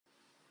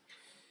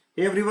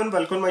Hey everyone,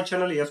 welcome to my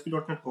channel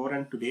ASP.NET Core,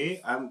 and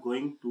today I'm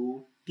going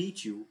to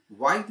teach you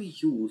why we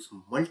use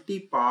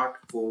multi-part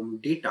form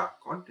data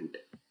content.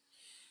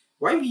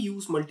 Why we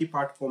use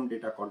multi-part form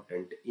data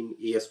content in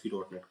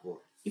ASP.NET Core.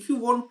 If you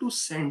want to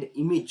send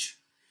image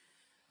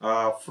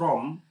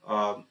from,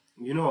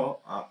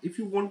 if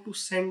you want to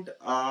send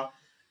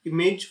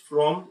image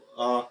from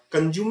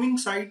consuming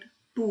side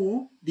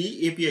to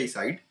the API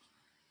side,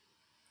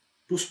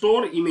 to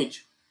store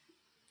image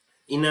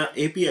in a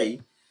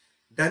API,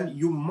 then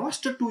you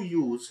must to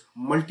use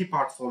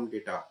multi-part form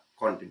data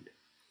content.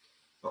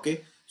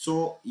 Okay,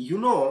 so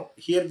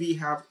here we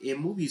have a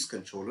movies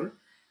controller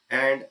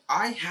and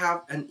I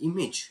have an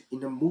image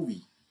in a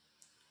movie.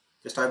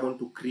 Just I want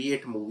to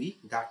create movie,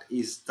 that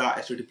is the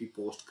HTTP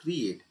post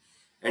create,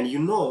 and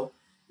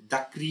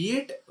the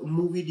create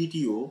movie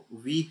DTO,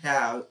 we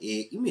have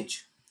a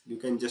image. You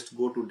can just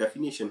go to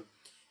definition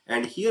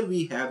and here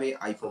we have a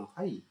iPhone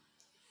file.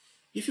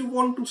 If you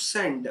want to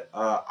send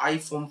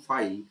iPhone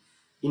file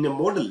in a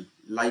model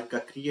like a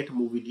create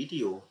movie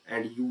DTO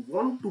and you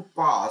want to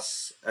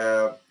pass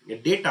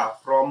data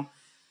from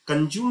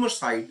consumer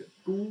side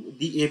to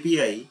the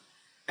API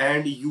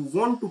and you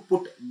want to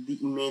put the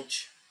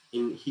image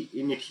in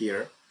it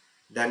here,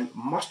 then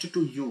must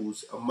to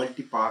use a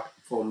multi-part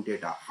form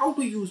data. How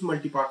to use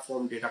multi-part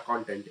form data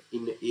content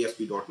in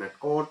ASP.NET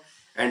Core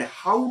and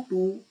how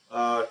to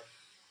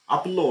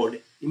upload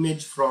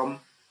image from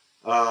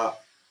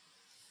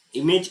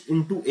image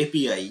into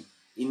API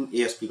in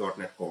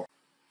ASP.NET Core.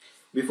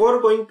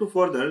 Before going to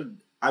further,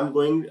 I'm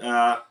going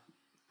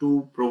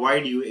to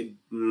provide you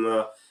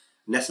a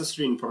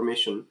necessary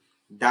information.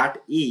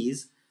 That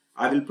is,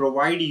 I will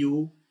provide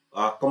you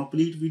a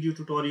complete video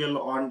tutorial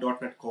on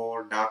 .NET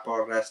Core,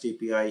 Dapper, REST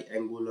API,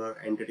 Angular,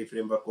 Entity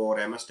Framework Core,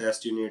 MS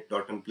Test Unit,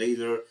 .NET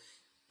Blazor,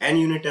 and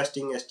unit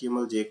testing,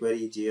 HTML,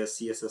 jQuery, JS,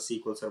 CSS,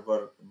 SQL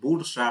Server,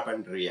 Bootstrap,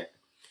 and React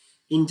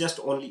in just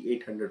only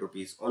 800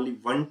 rupees, only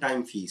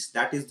one-time fees.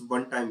 That is the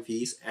one-time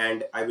fees,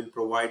 and I will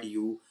provide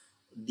you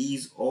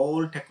these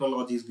all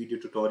technologies video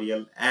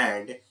tutorial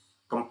and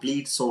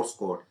complete source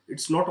code.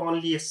 It's not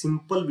only a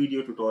simple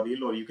video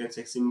tutorial, or you can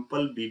say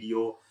simple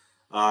video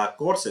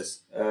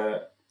courses.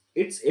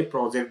 It's a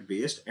project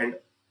based, and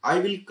I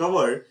will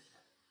cover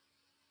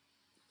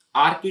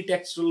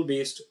architectural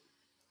based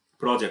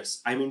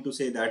projects. I mean to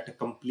say that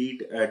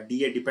complete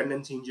DA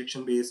dependency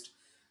injection based,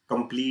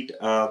 complete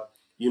architecture.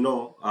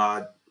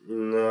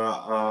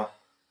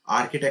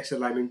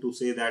 I mean to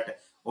say that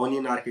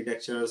onion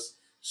architectures,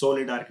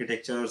 solid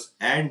architectures,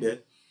 and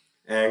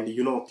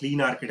clean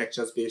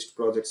architectures based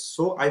projects.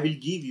 So I will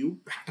give you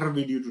better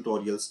video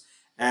tutorials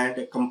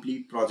and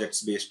complete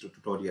projects based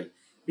tutorial.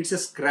 It's a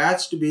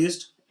scratched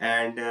based,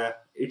 and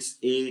it's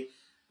a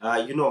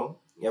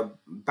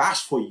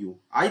bash for you.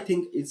 I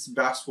think it's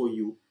bash for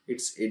you.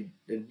 It's a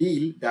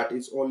deal that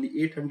is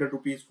only 800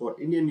 rupees for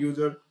Indian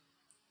user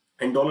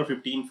and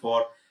 $15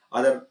 for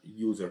other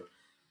user.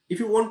 If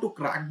you want to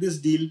crack this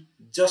deal,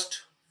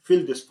 just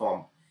fill this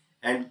form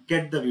and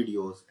get the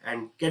videos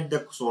and get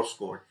the source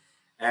code,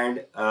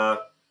 and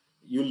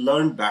you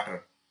learn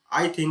better.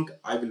 I think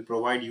I will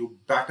provide you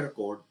better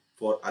code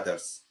for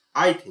others.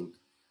 I think.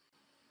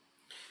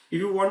 If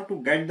you want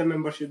to get the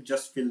membership,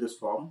 just fill this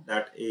form.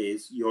 That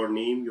is your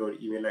name, your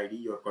email ID,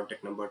 your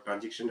contact number,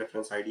 transaction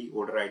reference ID,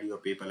 order ID, or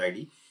PayPal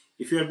ID.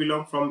 If you are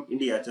belong from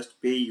India, just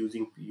pay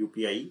using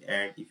UPI,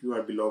 and if you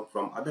are belong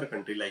from other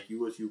country like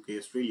US, UK,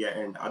 Australia,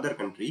 and other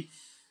country,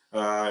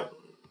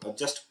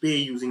 just pay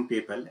using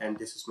PayPal, and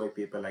this is my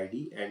PayPal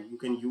ID, and you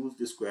can use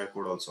this QR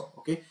code also.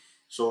 Okay,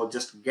 so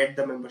just get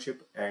the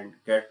membership and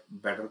get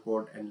better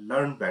code and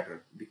learn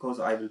better, because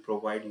I will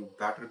provide you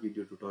better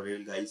video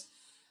tutorial, guys.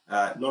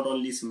 Not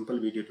only simple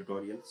video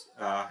tutorials,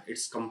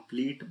 it's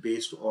complete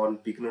based on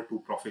beginner to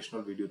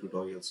professional video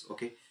tutorials.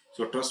 Okay,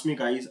 so trust me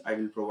guys, I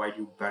will provide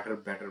you better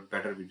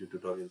video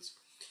tutorials.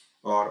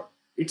 Or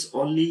it's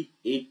only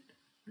 $8,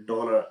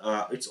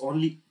 it's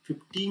only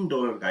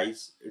 $15,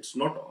 guys. It's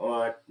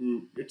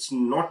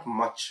not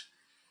much.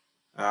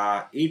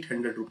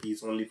 800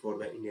 rupees only for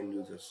the Indian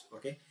users.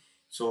 Okay,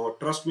 so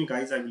trust me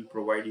guys, I will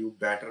provide you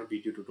better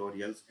video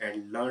tutorials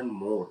and learn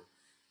more,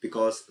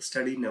 because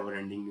study never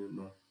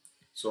ending,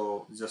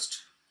 so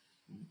just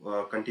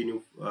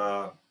continue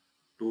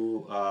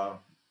to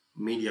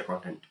media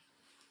content.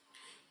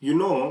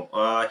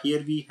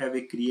 Here we have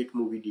a create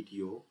movie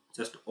DTO.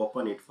 Just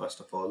open it first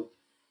of all.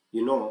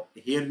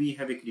 Here we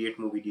have a create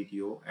movie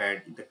DTO,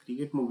 and in the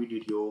create movie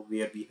DTO,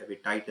 where we have a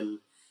title,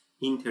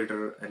 in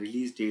theater,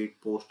 release date,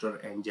 poster,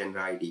 and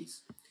genre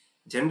IDs.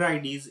 Genre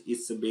IDs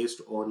is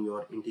based on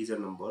your integer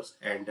numbers,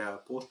 and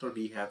poster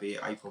we have a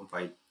iPhone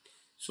file.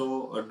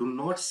 So do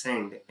not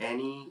send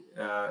any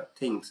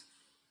things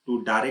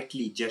to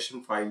directly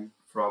JSON file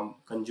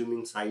from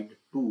consuming side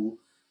to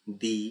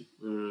the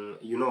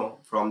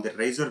from the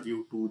Razor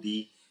view to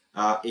the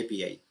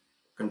API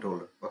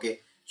controller. Okay,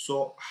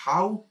 so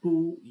how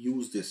to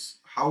use this?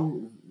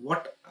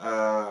 What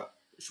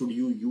should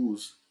you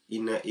use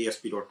in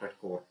ASP.NET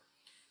Core?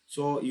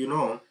 So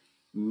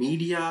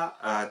media,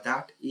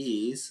 that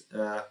is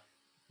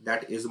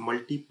that is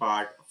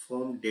multi-part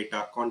form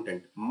data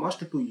content, must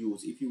to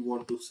use if you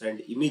want to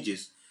send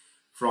images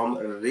from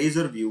a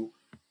Razor view,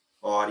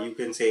 or you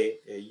can say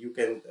you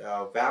can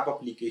web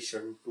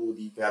application to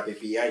the web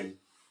API,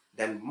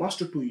 then must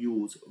to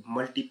use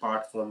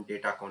multi-part form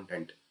data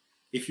content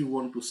if you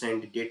want to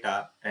send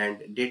data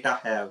and data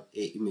have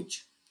a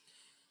image.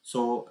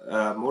 So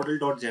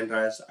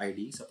model.genderID,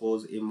 ID,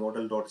 suppose a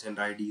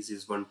model.genderID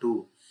is 1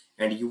 2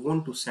 and you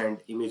want to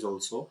send image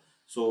also.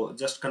 So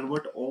just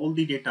convert all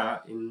the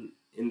data in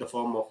the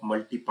form of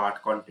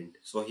multi-part content.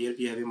 So here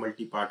we have a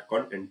multi-part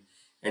content,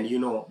 and you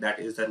know that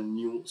is the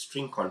new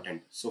string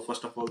content. So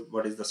first of all,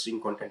 what is the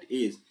string content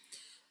is?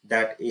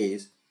 That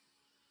is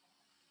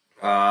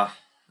uh,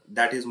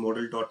 that is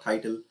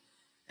model.title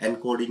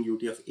encoding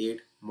UTF-8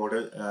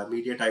 model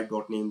media type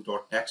dot name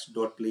dot text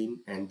dot plain,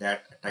 and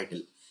that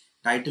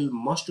title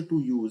must to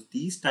use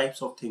these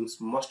types of things,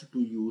 must to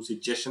use a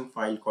JSON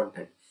file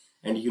content.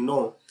 And you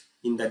know,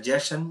 in the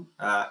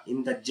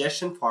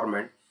JSON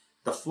format,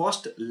 the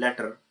first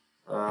letter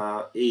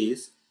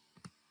is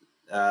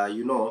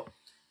you know,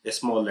 a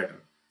small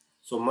letter.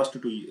 So must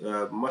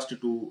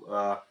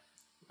to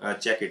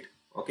check it.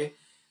 Okay.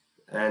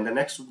 And the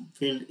next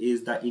field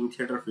is the in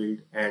theater field,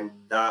 and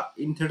the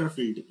in theater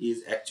field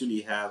is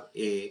actually have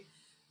a,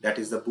 that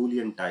is the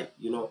boolean type,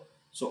 you know.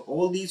 So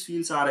all these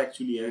fields are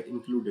actually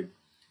included.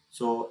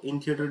 So in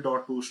theater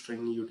dot to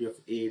string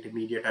UTF-8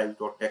 media type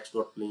dot text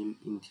dot plain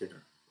in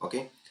theater.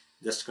 Okay,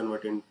 just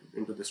convert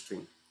into the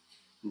string.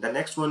 The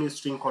next one is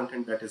string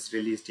content, that is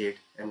release date,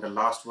 and the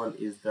last one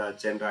is the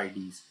gender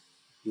IDs.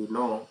 You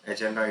know, a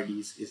gender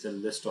IDs is a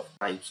list of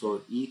types,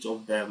 so each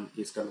of them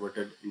is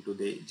converted into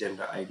the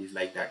gender IDs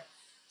like that.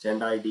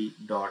 Gender ID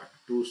dot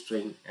to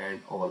string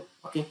and all.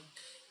 Okay.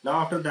 Now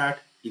after that,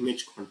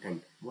 image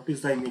content. What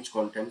is the image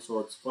content? So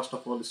it's first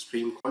of all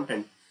stream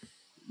content,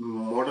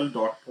 model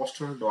dot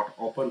poster dot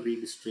open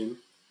read stream.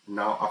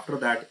 Now after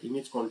that,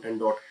 image content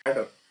dot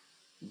header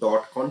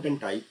dot content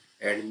type,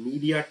 and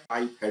media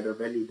type header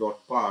value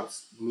dot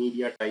parse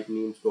media type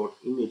names dot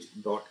image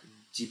dot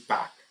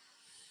jpeg.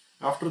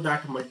 After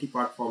that,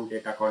 multi-part form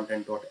data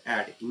content dot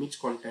add image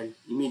content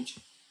image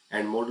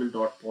and model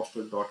dot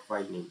poster dot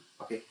file name.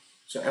 Okay,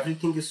 so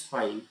everything is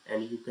fine,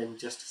 and you can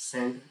just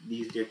send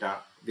these data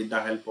with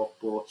the help of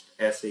post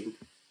async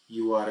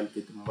URL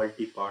with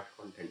multi-part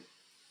content.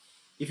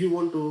 If you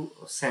want to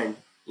send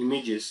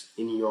images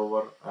in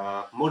your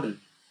model,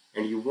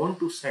 and you want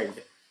to send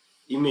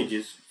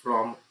images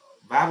from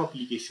web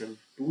application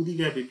to the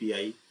web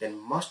API, then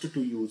must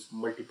to use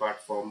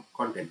multi-part form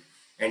content.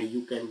 And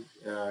you can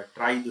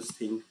try this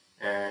thing,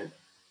 and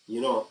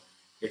you know,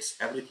 it's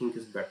everything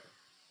is better.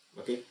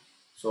 Okay,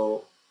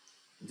 so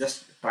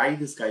just try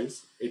this,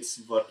 guys, it's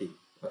working.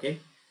 Okay,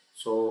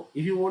 so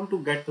if you want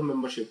to get the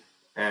membership,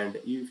 and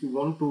if you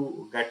want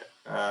to get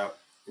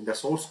the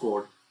source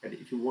code, and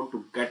if you want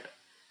to get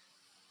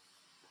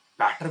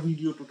better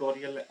video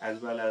tutorial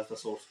as well as the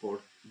source code,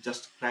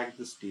 just crack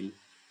this deal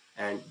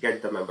and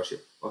get the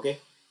membership. Okay,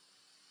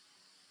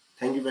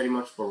 thank you very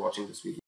much for watching this video.